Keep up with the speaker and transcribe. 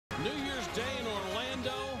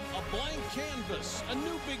canvas, a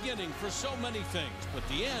new beginning for so many things, but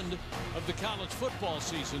the end of the college football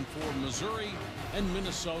season for Missouri and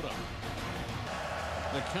Minnesota.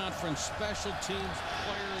 The conference special teams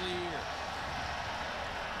player of the year.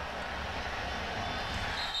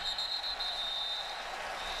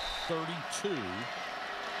 .32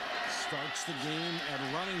 starts the game at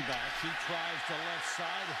running back. He tries the left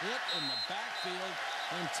side, hit in the backfield,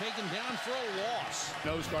 and taken down for a loss.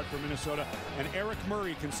 Nose guard for Minnesota, and Eric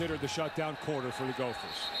Murray considered the shutdown quarter for the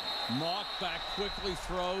Gophers. Mock back quickly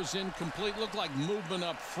throws, incomplete. Looked like movement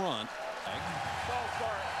up front. Ball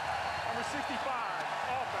start. Number 65,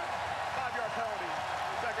 offense. 5-yard penalty.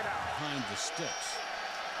 Second out. Behind the sticks.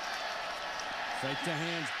 Fake to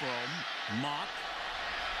Hansbrough. Mock.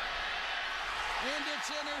 And it's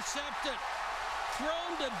intercepted.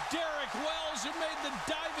 Thrown to Derek Wells, who made the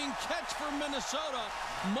diving catch for Minnesota.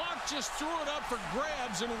 Mock just threw it up for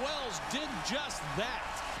grabs, and Wells did just that.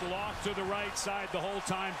 Block to the right side the whole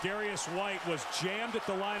time. Darius White was jammed at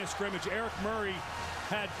the line of scrimmage. Eric Murray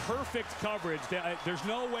had perfect coverage. There's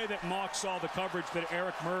no way that Mock saw the coverage that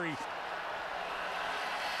Eric Murray.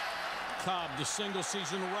 Cobb, the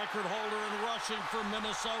single-season record holder in rushing for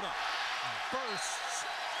Minnesota, bursts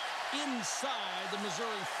inside the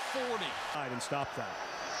Missouri 40. And stop that.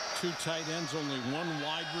 Two tight ends, only one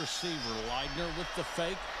wide receiver. Leidner with the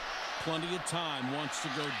fake. Plenty of time. Wants to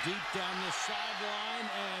go deep down the sideline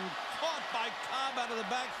and caught by Cobb out of the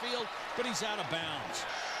backfield, but he's out of bounds.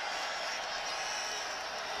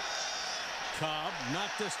 Cobb, not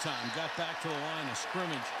this time, got back to the line of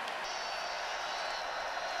scrimmage.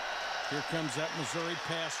 Here comes that Missouri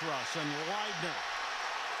pass rush, and Leidner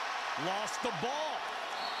lost the ball.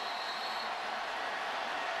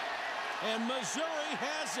 And Missouri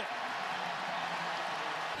has it.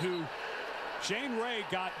 Who Shane Ray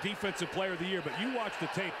got Defensive Player of the Year, but you watch the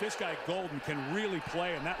tape, this guy Golden can really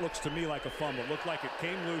play, and that looks to me like a fumble. Looked like it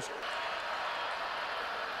came loose.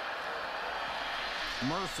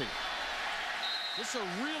 Murphy. This is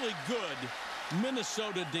a really good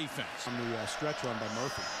Minnesota defense. On the stretch run by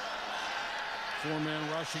Murphy.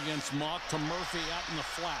 Four-man rush against Mock to Murphy out in the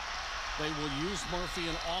flat. They will use Murphy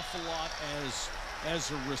an awful lot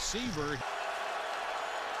as a receiver.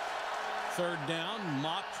 Third down,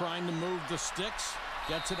 Mock trying to move the sticks.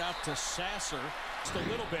 Gets it out to Sasser. Just a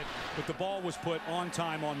little bit, but the ball was put on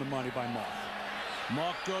time, on the money by Mock.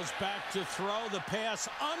 Mock goes back to throw. The pass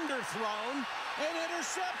underthrown and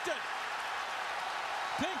intercepted.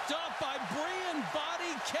 Picked up by Brian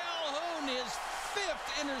Body Calhoun, his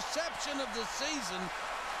 5th interception of the season.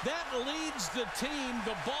 That leads the team.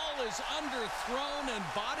 The ball is underthrown, and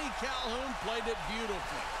Body Calhoun played it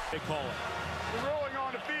beautifully. They call it. The rolling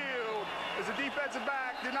on the field as the defensive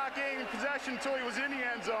back did not gain possession until he was in the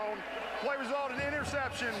end zone. Play resulted in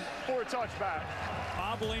interception for a touchback.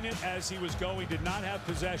 Bobbling it as he was going, did not have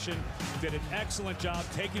possession. Did an excellent job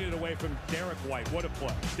taking it away from Derek White. What a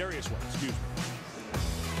play. Darius White, excuse me.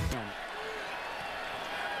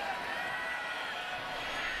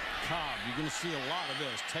 Cobb, you're going to see a lot of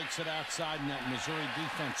this. Takes it outside, and that Missouri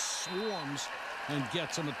defense swarms and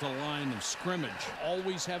gets him at the line of scrimmage.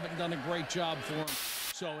 Always haven't done a great job for him,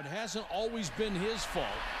 so it hasn't always been his fault.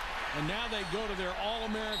 And now they go to their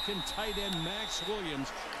All-American tight end, Max Williams,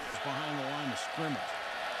 behind the line of scrimmage.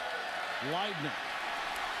 Leidner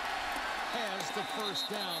has the first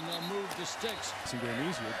down. They'll move the sticks. It's getting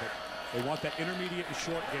easier, but they want that intermediate and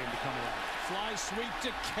short game to come around. Fly sweep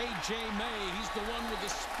to K.J. May. He's the one with the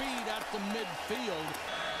speed out the midfield.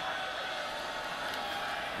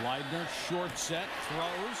 Leidner, short set,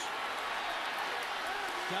 throws.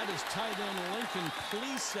 Got his tight end, Lincoln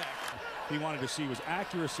Plesac. He wanted to see was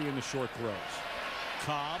accuracy in the short throws.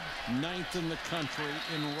 Cobb, 9th in the country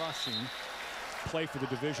in rushing. Play for the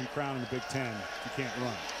division crown in the Big Ten. You can't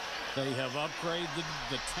run. They have upgraded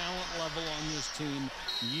the talent level on this team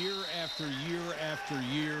year after year after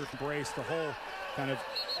year. Embrace the whole kind of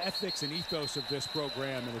ethics and ethos of this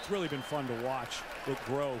program, and it's really been fun to watch it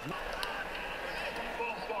grow.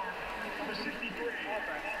 Number 63,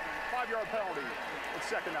 offense. 5-yard penalty. It's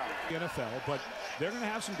second out. The NFL, but they're going to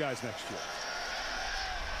have some guys next year.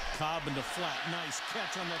 Cobb in the flat. Nice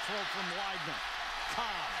catch on the throw from Leidner.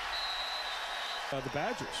 Cobb. The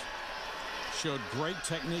Badgers showed great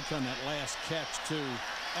technique on that last catch, too.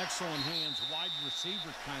 Excellent hands, wide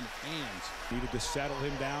receiver kind of hands. Needed to settle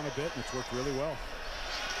him down a bit, and it's worked really well.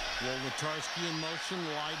 Wolitarsky in motion.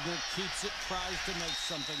 Leidner keeps it, tries to make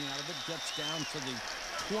something out of it. Gets down to the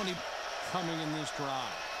 20 coming in this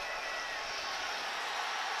drive.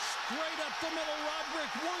 Straight up the middle,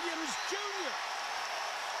 Roderick Williams Jr.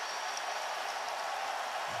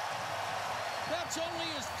 That's only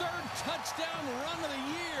his 3rd touchdown run of the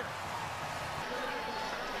year.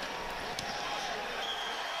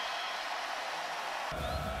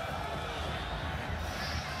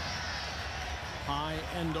 High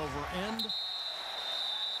end over end.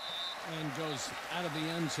 And goes out of the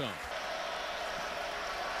end zone.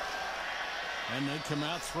 And they come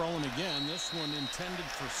out throwing again. This one intended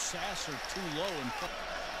for Sasser, too low.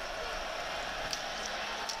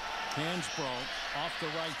 Hansbrough off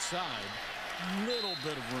the right side. Little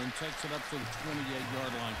bit of room. Takes it up to the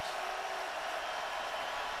 28-yard line.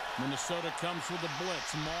 Minnesota comes with a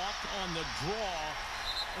blitz. Mock on the draw.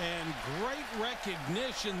 And great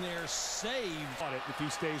recognition there. Saved. If he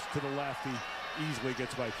stays to the left, he easily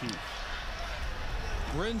gets by Keith.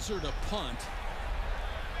 Brinzer to punt.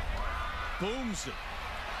 Booms it.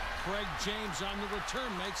 Craig James on the return.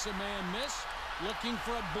 Makes a man miss. Looking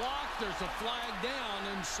for a block. There's a flag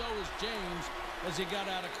down, and so is James as he got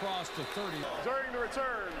out across the 30. During the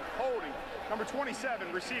return, holding. Number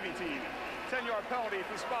 27, receiving team. 10-yard penalty if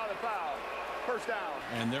you spot a foul. First down.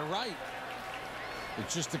 And they're right.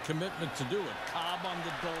 It's just a commitment to do it. Cobb on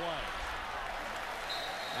the delay.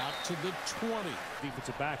 Out to the 20.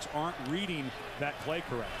 Defensive backs aren't reading that play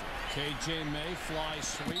correctly. KJ May fly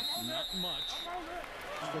sweep. Not much.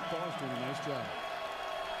 Football's doing a nice job.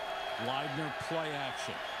 Leidner play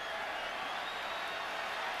action.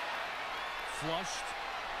 Flushed.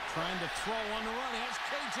 Trying to throw on the run. Has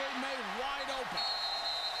KJ May wide open.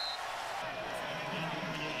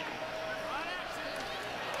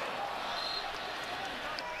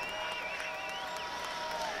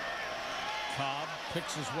 Cobb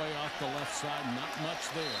picks his way off the left side. Not much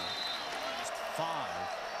there. 5.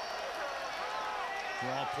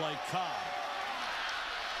 Draw play Cobb.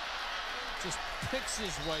 Just picks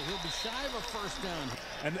his way. He'll be shy of a first down.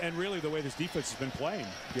 And really the way this defense has been playing,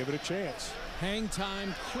 give it a chance. Hang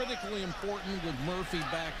time critically important with Murphy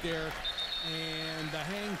back there. And the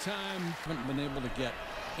hang time haven't been able to get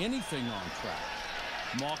anything on track.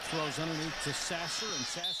 Mock throws underneath to Sasser, and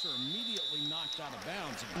Sasser immediately knocked out of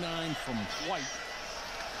bounds. 9 from White.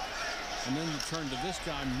 And then you turn to this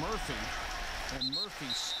guy, Murphy. And Murphy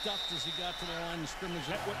stuffed as he got to the line of scrimmage.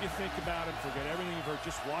 That's what you think about him. Forget everything you've heard.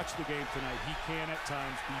 Just watch the game tonight. He can at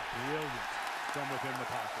times be brilliant from within the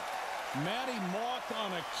pocket. Matty Mock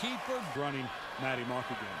on a keeper. Running Matty Mock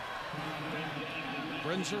again.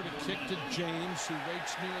 Brinzer to kick to James, who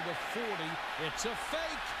waits near the 40. It's a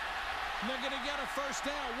fake. And they're going to get a first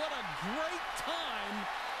down. What a great time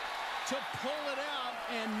to pull it out.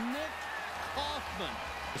 And Nick Hoffman.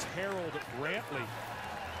 It's Harold Brantley.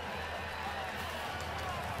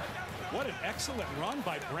 What an excellent run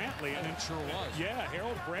by Brantley. And it sure was. Yeah,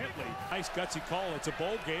 Harold Brantley. Nice gutsy call. It's a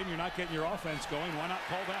bowl game. You're not getting your offense going. Why not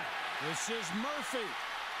call that? This is Murphy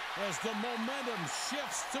as the momentum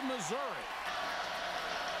shifts to Missouri.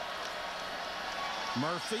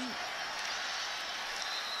 Murphy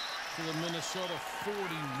to the Minnesota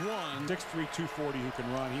 41. 6'3", 240 who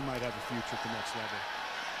can run. He might have a future at the next level.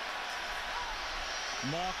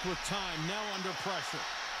 Mock with time. Now under pressure.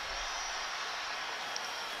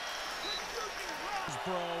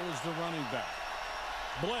 Bro is the running back.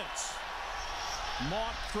 Blitz.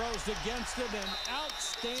 Mock throws against it, and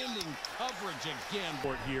outstanding coverage again.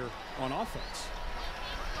 Here on offense.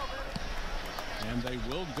 And they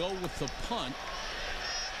will go with the punt.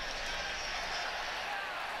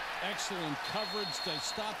 Excellent coverage. They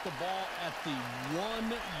stop the ball at the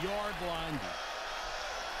 1-yard line.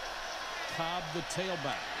 Cobb, the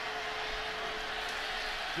tailback.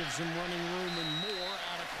 Gives them running room and more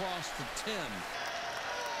out across the 10.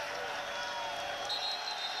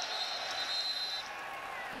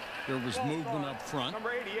 There was movement up front.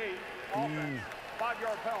 Number 88, offense.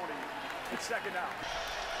 5-yard penalty. It's second down.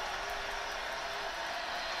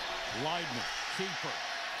 Leidner, keeper.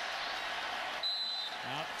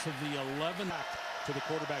 Out to the 11. To the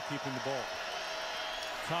quarterback keeping the ball.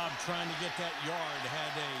 Cobb trying to get that yard.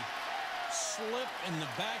 Had a slip in the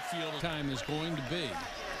backfield. Time is going to be.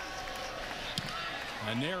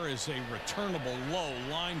 And there is a returnable low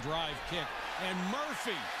line drive kick. And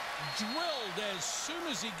Murphy drilled as soon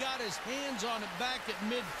as he got his hands on it back at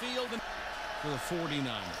midfield for the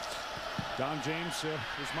 49ers. Don James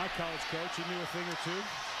was my college coach. He knew a thing or two.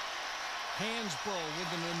 Hansbrough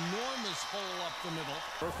with an enormous hole up the middle.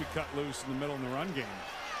 Murphy cut loose in the middle in the run game.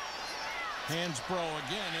 Hansbrough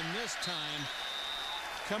again, and this time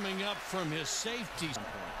coming up from his safety.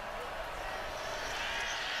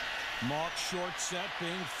 Mock short set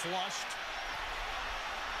being flushed.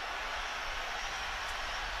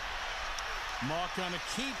 Mock on a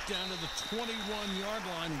keep down to the 21-yard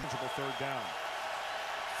line. Third down.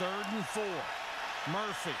 3rd and 4.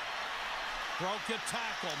 Murphy broke a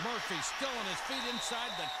tackle. Murphy still on his feet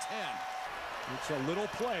inside the 10. It's a little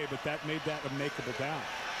play, but that made that a makeable down.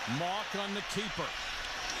 Mock on the keeper.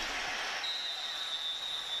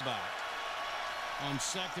 Back. On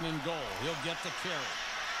 2nd and goal, he'll get the carry.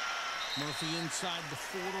 Murphy inside the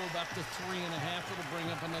 4 to about the 3.5. It'll bring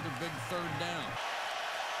up another big 3rd down.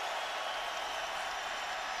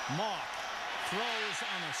 Mock throws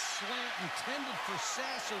on a slant intended for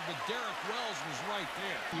Sasser, but Derek Wells was right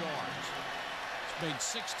there. Yards. He's made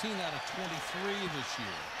 16 out of 23 this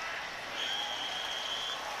year.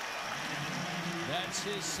 That's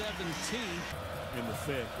his 17th. In the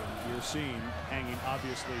thick, and you're seeing hanging,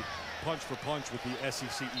 obviously, punch for punch with the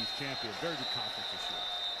SEC East champion. Very good conference this year.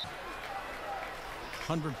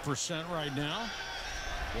 year. 100% right now.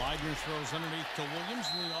 Leidner throws underneath to Williams,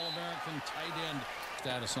 and the All-American tight end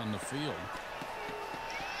status on the field.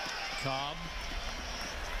 Cobb,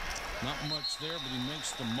 not much there, but he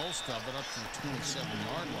makes the most of it up to the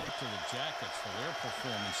 27-yard line. To the Jackets for their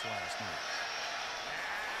performance last night.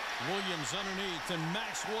 Williams underneath, and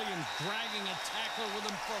Max Williams dragging a tackler with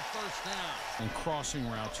him for a 1st down. And crossing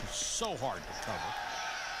routes are so hard to cover.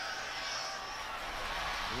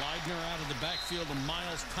 Leidner out of the backfield, and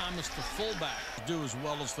Miles Thomas, the fullback, do as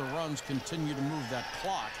well as the runs continue to move that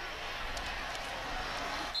clock.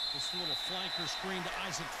 This little flanker screen to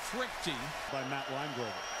Isaac Fricke by Matt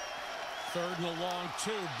Limegrover. 3rd and a long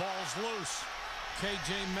 2, ball's loose.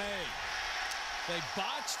 KJ May. They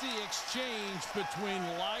botched the exchange between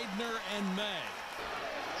Leidner and May.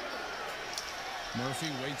 Murphy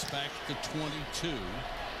waits back at the 22.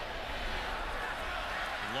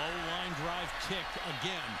 Low line drive kick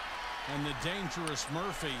again. And the dangerous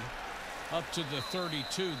Murphy up to the 32.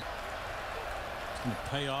 It's going to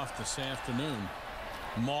pay off this afternoon.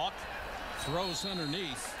 Mock throws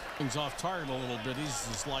underneath. Things off target a little bit. He's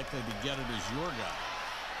as likely to get it as your guy.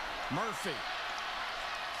 Murphy.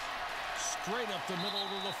 Straight up the middle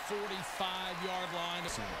to the 45-yard line.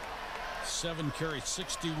 7 carries,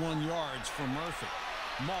 61 yards for Murphy.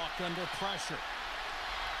 Mock under pressure.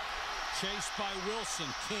 Chased by Wilson.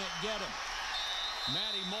 Can't get him.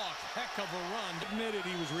 Matty Mock, heck of a run. Admitted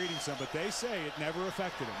he was reading some, but they say it never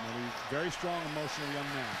affected him. And he's a very strong, emotional young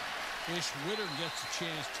man. Ish Witter gets a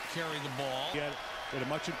chance to carry the ball. He had a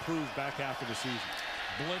much improved back half of the season.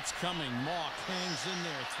 Blitz coming. Mock hangs in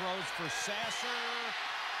there. Throws for Sasser.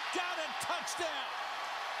 Got it, touchdown.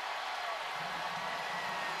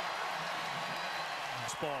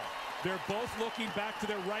 Ball. They're both looking back to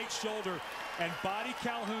their right shoulder, and Buddy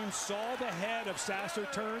Calhoun saw the head of Sasser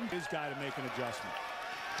turn. His guy to make an adjustment.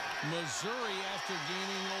 Missouri, after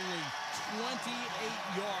gaining only 28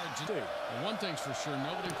 yards. Well, one thing's for sure,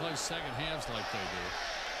 nobody plays second halves like they do.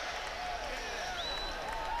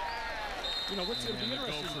 You know, what's going to be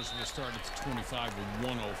interesting? The Gophers will start at the 25 with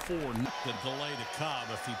 104. The delay to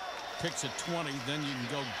Cobb. If he picks at 20, then you can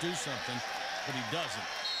go do something, but he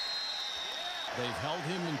doesn't. They've held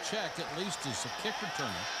him in check, at least as a kick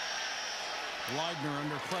returner. Leidner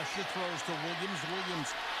under pressure, throws to Williams.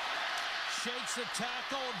 Williams shakes a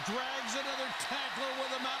tackle, drags another tackler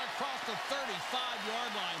with him out across the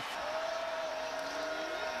 35-yard line.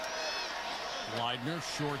 Leidner,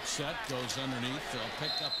 short set, goes underneath. They'll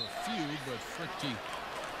pick up a few, but Fricke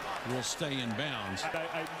will stay in bounds.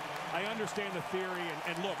 I understand the theory,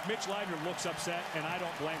 and look, Mitch Leidner looks upset, and I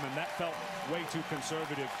don't blame him. That felt way too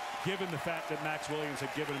conservative, given the fact that Max Williams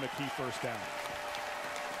had given him a key 1st down.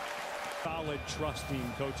 Solid,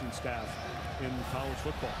 trusting coaching staff in college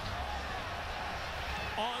football.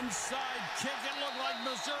 Onside kick. It looked like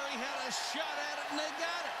Missouri had a shot at it, and they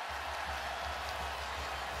got it.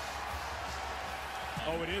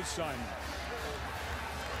 Oh, it is Simon.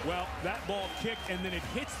 Well, that ball kicked, and then it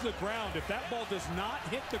hits the ground. If that ball does not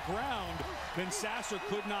hit the ground, then Sasser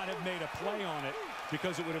could not have made a play on it,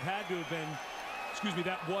 because it would have had to have been, excuse me,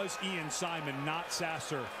 that was Ian Simon, not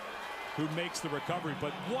Sasser, who makes the recovery.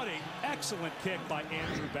 But what an excellent kick by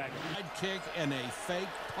Andrew Beck. Side kick and a fake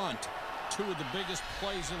punt. 2 of the biggest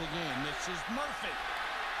plays of the game. This is Murphy.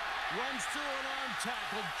 Runs through an arm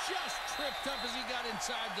tackle, just tripped up as he got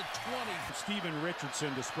inside the 20. Steven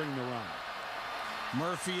Richardson to spring the run.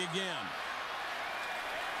 Murphy again.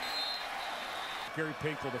 Gary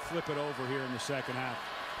Pinkel to flip it over here in the 2nd half.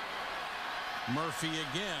 Murphy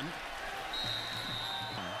again.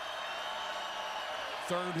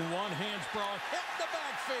 3rd and 1, Hansbrough hit the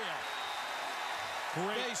backfield.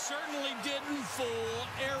 Great. They certainly didn't fool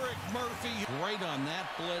Eric Murphy. Great on that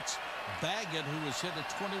blitz. Baggett, who has hit a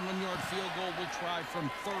 21-yard field goal, will try from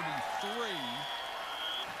 33.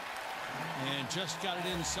 And just got it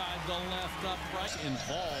inside the left upright.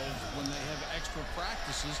 Involved when they have extra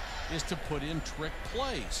practices is to put in trick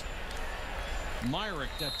plays. Myrick,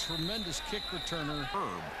 that tremendous kick returner.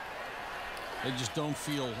 Herb. They just don't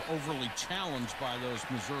feel overly challenged by those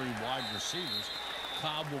Missouri wide receivers.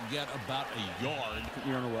 Cobb will get about a yard.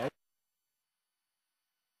 You're in a row.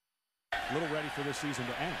 a little ready for this season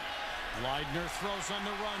to end. Leidner throws on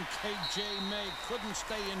the run. KJ May couldn't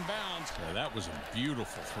stay in bounds. Yeah, that was a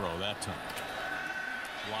beautiful throw that time.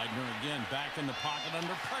 Leidner again back in the pocket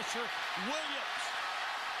under pressure. Williams.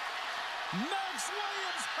 Max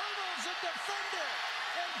Williams hurdles a defender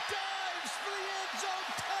and dives for the end zone.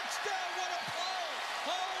 Touchdown. What a play.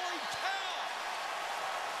 Holy cow.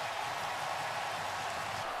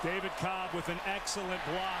 David Cobb with an excellent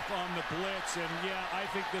block on the blitz. And, yeah, I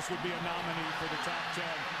think this would be a nominee for the top 10.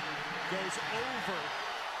 Goes over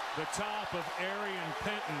the top of Arian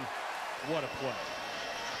Penton. What a play.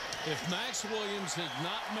 If Max Williams had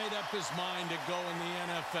not made up his mind to go in the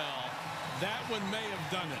NFL, that one may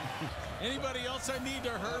have done it. Anybody else I need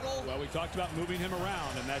to hurdle? Well, we talked about moving him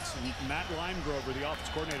around, and that's Matt Limegrover, the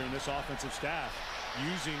offensive coordinator in this offensive staff,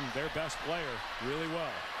 using their best player really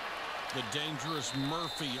well. The dangerous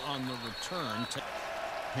Murphy on the return.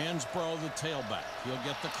 Hansbrough, the tailback. He'll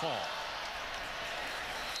get the call.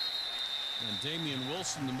 And Damian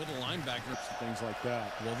Wilson, the middle linebacker. Things like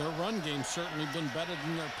that. Well, their run game's certainly been better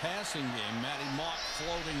than their passing game. Matty Mock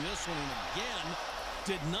floating this one, and again,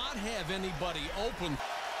 did not have anybody open.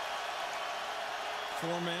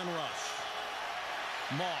 Four-man rush.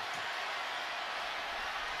 Mock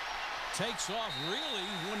takes off really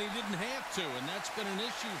when he didn't have to, and that's been an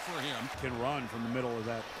issue for him. Can run from the middle of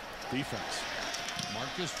that defense.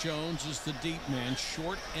 Marcus Jones is the deep man.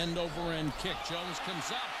 Short end-over-end kick. Jones comes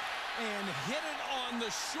up and hit it on the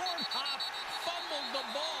short hop, fumbled the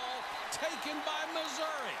ball, taken by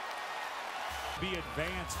Missouri. Be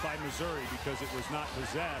advanced by Missouri because it was not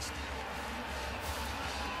possessed.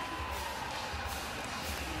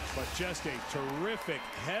 But just a terrific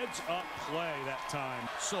heads-up play that time.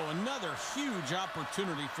 So another huge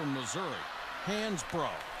opportunity for Missouri. Hansbrough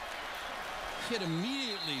hit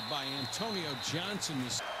immediately by Antonio Johnson.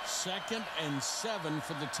 2nd and 7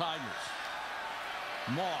 for the Tigers.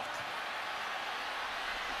 Mock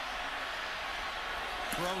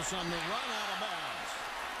throws on the run out of bounds.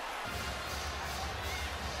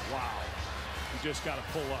 Wow. You just got to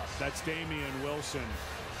pull up. That's Damian Wilson.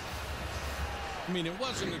 I mean, it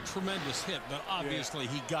wasn't a tremendous hit, but obviously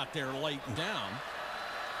he got there late and down.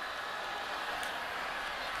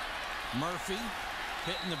 Murphy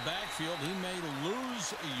hit in the backfield. He may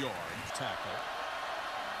lose a yard. Tackle.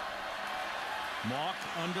 Mock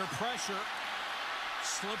under pressure.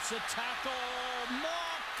 Slips a tackle.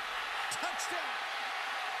 Mock. Touchdown.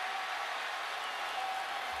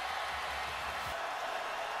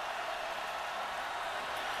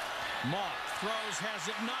 Mock throws, has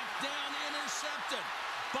it knocked down, intercepted.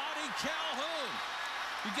 Body Calhoun.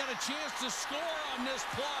 You got a chance to score on this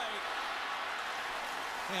play.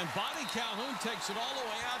 And Body Calhoun takes it all the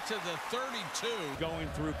way out to the 32. Going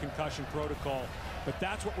through concussion protocol. But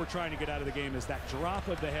that's what we're trying to get out of the game is that drop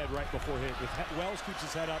of the head right before hit. If Wells keeps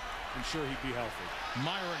his head up, I'm sure he'd be healthy.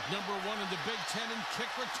 Myrick, #1 in the Big Ten, and kick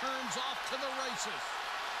returns off to the races.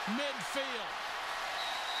 Midfield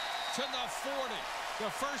to the 40. The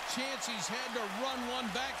first chance he's had to run one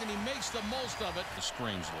back, and he makes the most of it.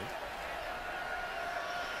 Strangely,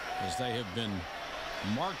 as they have been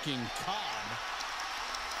marking Cobb.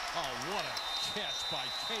 Oh, what a catch by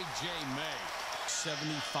KJ May.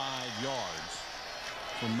 75 yards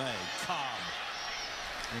for May. Cobb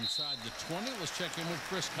inside the 20. Let's check in with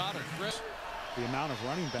Chris Cotter. Chris? The amount of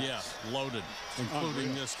running backs. Yeah, loaded,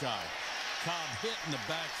 including this guy. Cobb hit in the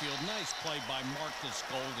backfield. Nice play by Marcus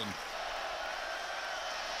Golden.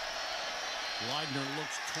 Leidner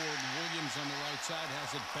looks toward Williams on the right side,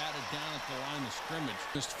 has it batted down at the line of scrimmage.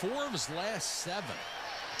 Missed 4 of his last 7.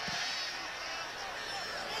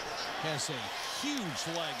 Has a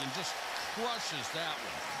huge leg and just crushes that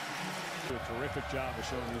one. Do a terrific job of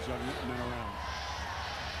showing these young men around.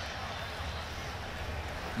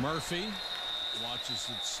 Murphy watches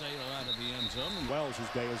it sail out of the end zone. And Wells, his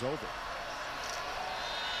day is over.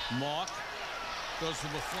 Mock goes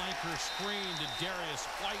for the flanker screen to Darius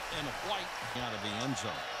White, and White out of the end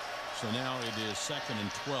zone. So now it is 2nd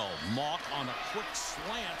and 12. Mock on a quick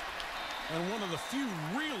slant, and one of the few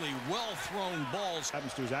really well-thrown balls.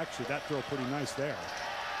 Happens to is actually that throw pretty nice there.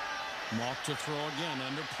 Mock to throw again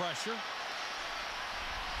under pressure.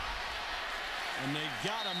 And they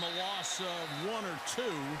got him a loss of 1 or 2.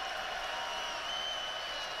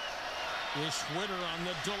 Ish Witter on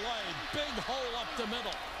the delay. Big hole up the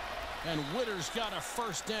middle. And Witter's got a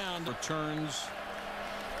first down. Returns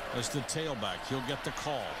as the tailback. He'll get the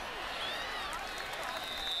call.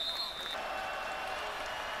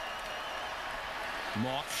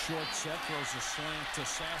 Mock short set, throws a slant to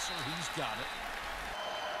Sasser. He's got it.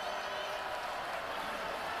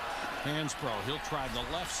 Hansbrough, he'll try the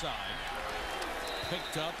left side.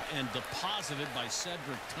 picked up and deposited by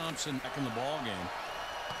Cedric Thompson back in the ball game.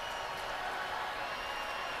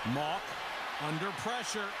 Mock under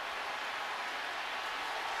pressure.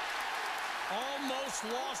 Almost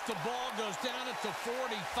lost the ball, goes down at the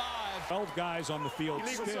 45. 12 guys on the field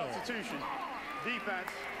Illegal still. substitution. Defense,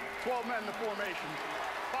 12 men in the formation.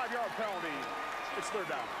 5-yard penalty. It's third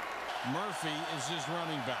down. Murphy is his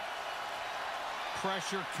running back.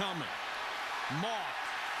 Pressure coming. Mock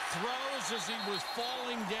throws as he was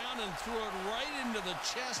falling down and threw it right into the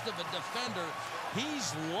chest of a defender.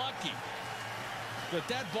 He's lucky that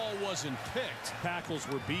that ball wasn't picked. Tackles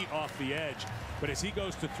were beat off the edge, but as he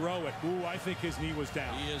goes to throw it, ooh, I think his knee was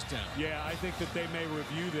down. He is down. Yeah, I think that they may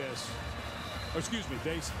review this. Or, excuse me,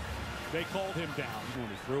 they called him down when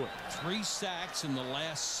he threw it. 3 sacks in the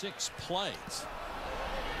last 6 plays.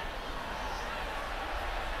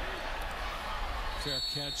 Fair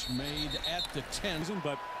catch made at the 10.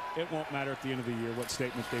 But it won't matter at the end of the year what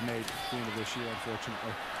statement they made at the end of this year,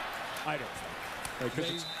 unfortunately. I don't think.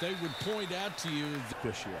 They would point out to you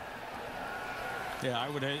This year. Yeah, I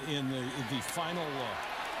would in the final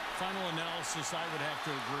analysis. I would have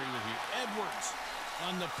to agree with you. Edwards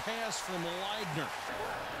on the pass from Leidner.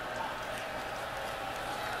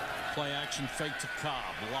 Play action fake to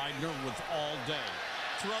Cobb. Leidner with all day.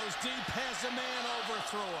 Throws deep, has a man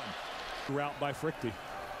overthrow him. Route by Frichte.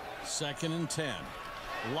 2nd and 10.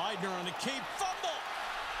 Leidner on a keep. Fumble.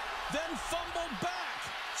 Then fumble back.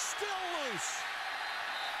 Still loose.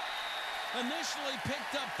 Initially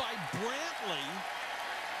picked up by Brantley.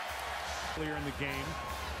 Earlier in the game.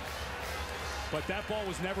 But that ball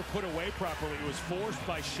was never put away properly. It was forced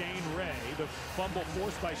by Shane Ray. The fumble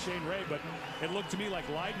forced by Shane Ray, but it looked to me like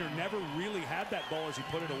Leidner never really had that ball as he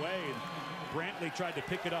put it away. And Brantley tried to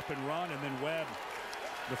pick it up and run, and then Webb,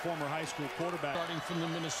 the former high school quarterback. Starting from the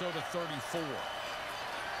Minnesota 34.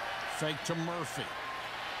 Fake to Murphy.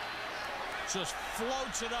 Just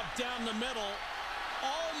floats it up down the middle.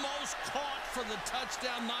 Almost caught for the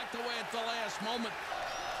touchdown, knocked away at the last moment.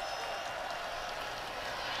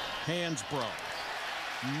 Hands broke.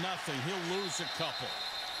 Nothing. He'll lose a couple.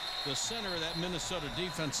 The center of that Minnesota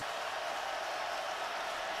defense.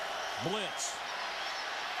 Blitz.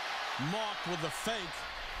 Mock with the fake.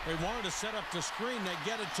 They wanted to set up the screen. They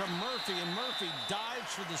get it to Murphy, and Murphy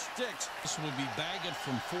dives for the sticks. This will be Baggett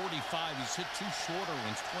from 45. He's hit 2 shorter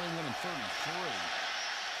ones, 21 and 33.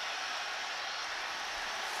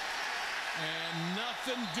 And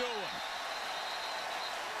nothing doing.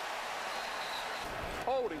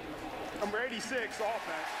 Holding. Number 86,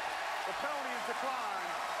 offense. The penalty is declined.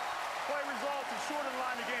 Play results in short of the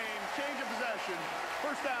line of game. Change of possession.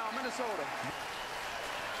 First down, Minnesota.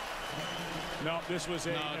 No, this was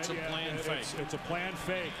it's a planned fake. It's a planned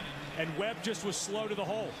fake. And Webb just was slow to the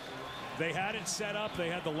hole. They had it set up. They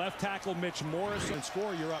had the left tackle, Mitch Morris, and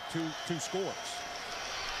score. You're up two scores.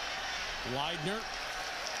 Leidner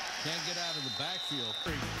can't get out of the backfield.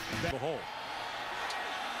 The hole.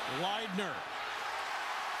 Leidner.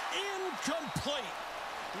 Incomplete.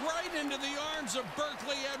 Right into the arms of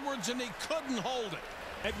Berkeley Edwards, and he couldn't hold it.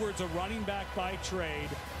 Edwards, a running back by trade,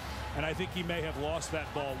 and I think he may have lost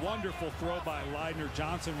that ball. Wonderful throw by Leidner.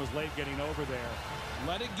 Johnson was late getting over there.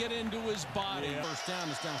 Let it get into his body. Yeah. First down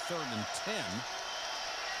is now 3rd and 10.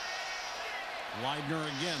 Leidner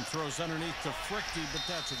again throws underneath to Frichte, but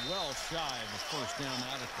that's well shy of a first down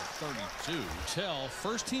out at the 32. Tell,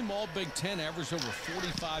 first team all Big Ten, averaged over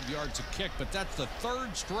 45 yards a kick, but that's the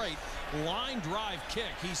 3rd straight line drive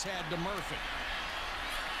kick he's had to Murphy.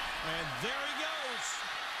 And there he goes.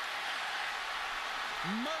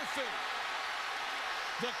 Murphy,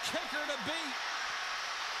 the kicker to beat,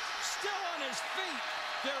 still on his feet.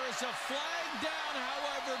 There is a flag down,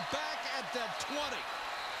 however, back at the 20.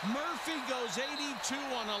 Murphy goes 82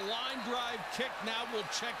 on a line drive kick. Now we'll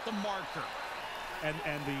check the marker. And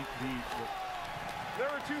There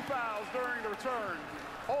were 2 fouls during the return.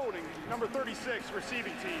 Holding, number 36,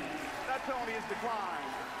 receiving team. That penalty is declined.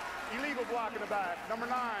 Illegal block in the back, number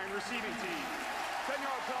 9, receiving team.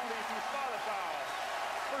 10-yard penalty from the spotted foul.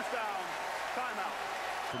 First down, timeout.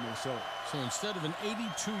 for Minnesota. So instead of an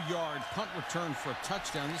 82-yard punt return for a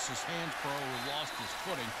touchdown, this is Hansbrough who lost his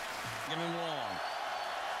footing. Getting long.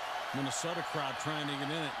 Minnesota crowd trying to get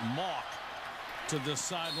in it. Mock to the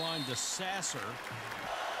sideline to Sasser.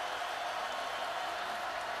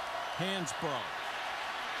 Hansbrough.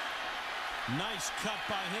 Nice cut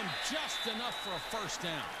by him, just enough for a first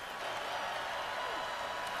down.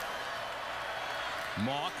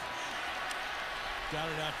 Mock got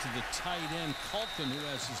it out to the tight end, Culkin, who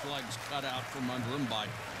has his legs cut out from under him by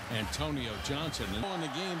Antonio Johnson. And in the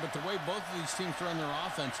game, but the way both of these teams run their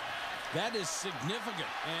offense, That is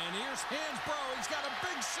significant. And here's Hansbrough. He's got a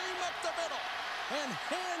big seam up the middle. And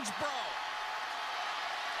Hansbrough,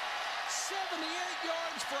 78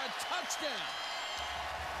 yards for a touchdown.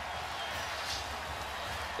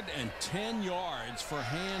 And 10 yards for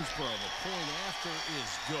Hansbrough. The point after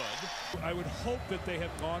is good. I would hope that they have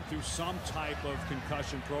gone through some type of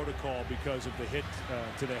concussion protocol because of the hit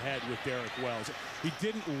to the head with Derek Wells. He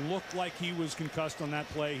didn't look like he was concussed on that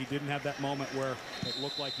play. He didn't have that moment where it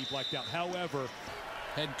looked like he blacked out. However,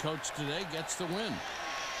 head coach today gets the win.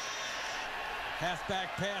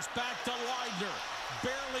 Halfback pass back to Leidner.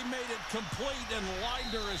 Barely made it complete, and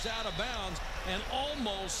Leidner is out of bounds and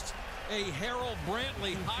almost a Harold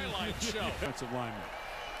Brantley highlight show. Defensive lineman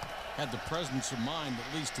had the presence of mind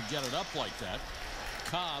at least to get it up like that.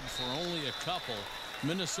 Cobb for only a couple.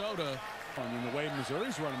 Minnesota. And the way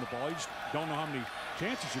Missouri's running the ball, you just don't know how many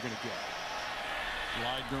chances you're going to get.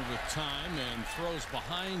 Leidner with time and throws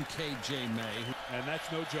behind K.J. May. And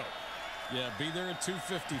that's no joke. Yeah, be there at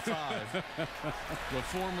 2:55. The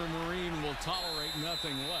former Marine will tolerate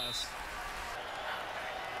nothing less.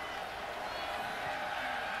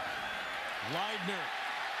 Leidner.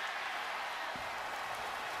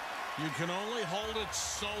 You can only hold it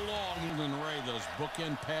so long. And Ray, those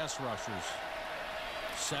bookend pass rushers.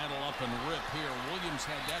 Saddle up and rip here. Williams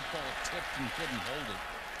had that ball tipped and couldn't hold it.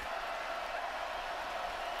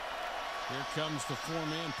 Here comes the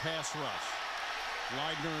four-man pass rush.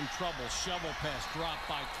 Leidner in trouble. Shovel pass dropped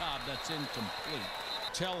by Cobb. That's incomplete.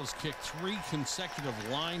 Tell has kicked 3 consecutive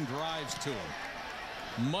line drives to him.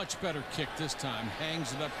 Much better kick this time.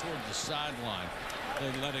 Hangs it up toward the sideline.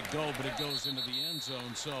 They let it go, but it goes into the end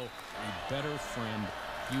zone. So, a better friend.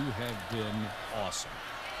 You have been awesome.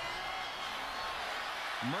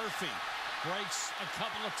 Murphy breaks a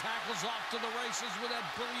couple of tackles off to the races with that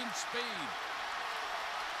brilliant speed.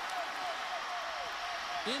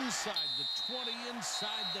 Inside the 20,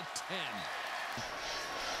 inside the 10.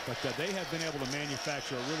 But they have been able to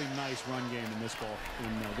manufacture a really nice run game in this bowl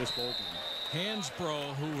game.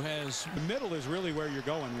 Hansbrough, who has... The middle is really where you're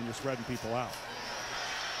going when you're spreading people out.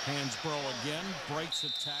 Hansbrough again breaks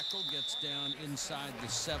a tackle, gets down inside the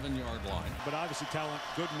 7-yard line. But obviously talent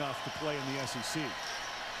good enough to play in the SEC.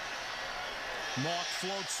 Mock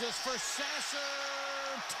floats this for Sasser.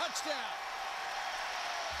 Touchdown.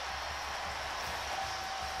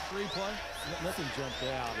 Replay, nothing jumped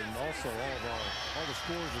out, and also all the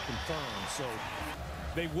scores are confirmed. So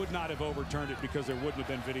they would not have overturned it because there wouldn't have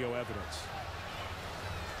been video evidence.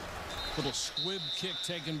 Little squib kick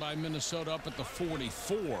taken by Minnesota up at the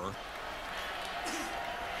 44.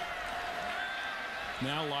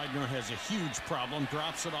 Now Leidner has a huge problem,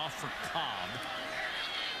 drops it off for Cobb.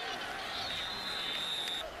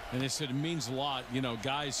 And they said it means a lot, you know,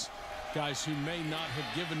 guys who may not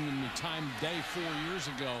have given them the time of day 4 years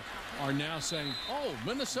ago are now saying, oh,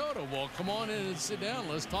 Minnesota, well, come on in and sit down.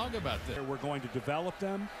 Let's talk about this. We're going to develop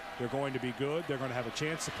them. They're going to be good. They're going to have a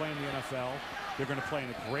chance to play in the NFL. They're going to play in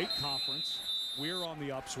a great conference. We're on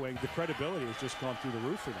the upswing. The credibility has just gone through the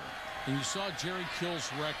roof for them. And you saw Jerry Kill's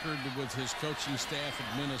record with his coaching staff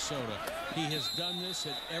at Minnesota. He has done this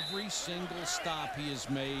at every single stop he has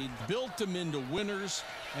made, built them into winners,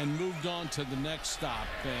 and moved on to the next stop.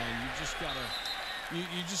 And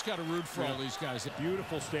you just gotta root for all these guys.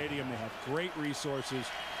 Beautiful stadium. They have great resources.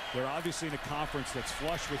 They're obviously in a conference that's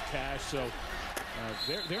flush with cash, so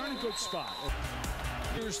they're in a good spot.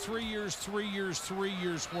 3 years, 3 years, 3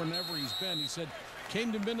 years, wherever he's been. He said,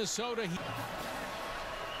 came to Minnesota.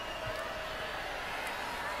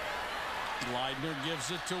 Leidner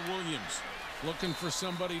gives it to Williams, looking for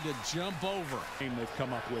somebody to jump over. They've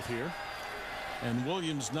come up with here. And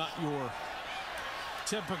Williams, not your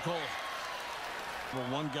typical. Well,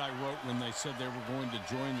 one guy wrote when they said they were going to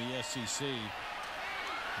join the SEC,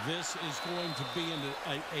 this is going to be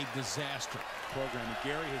a disaster. Program. And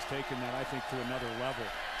Gary has taken that, I think, to another level.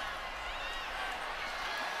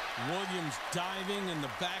 Williams diving in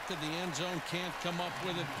the back of the end zone, can't come up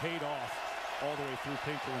with it. Paid off all the way through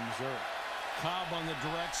Pinkel in Missouri. Cobb on the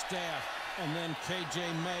direct staff, and then K.J.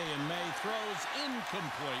 May, and May throws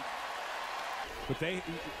incomplete. But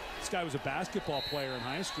this guy was a basketball player in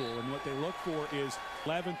high school, and what they look for is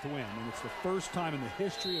 11th win, and it's the first time in the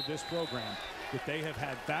history of this program that they have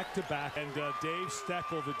had back-to-back. And Dave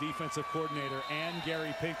Steckel, the defensive coordinator, and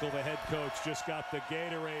Gary Pinkel, the head coach, just got the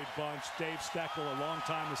Gatorade bunch. Dave Steckel, a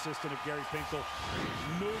longtime assistant of Gary Pinkel,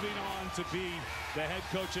 moving on to be the head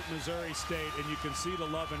coach at Missouri State, and you can see the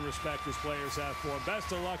love and respect his players have for him.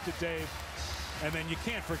 Best of luck to Dave. And then you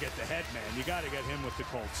can't forget the head man. You got to get him with the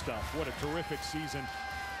cold stuff. What a terrific season.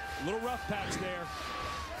 A little rough patch there.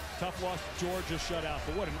 Tough loss to Georgia, shutout,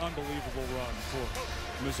 but what an unbelievable run for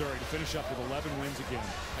Missouri to finish up with 11 wins again.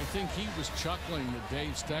 I think he was chuckling that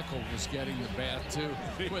Dave Steckel was getting the bat too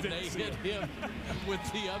when they hit him with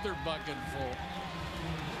the other bucket full.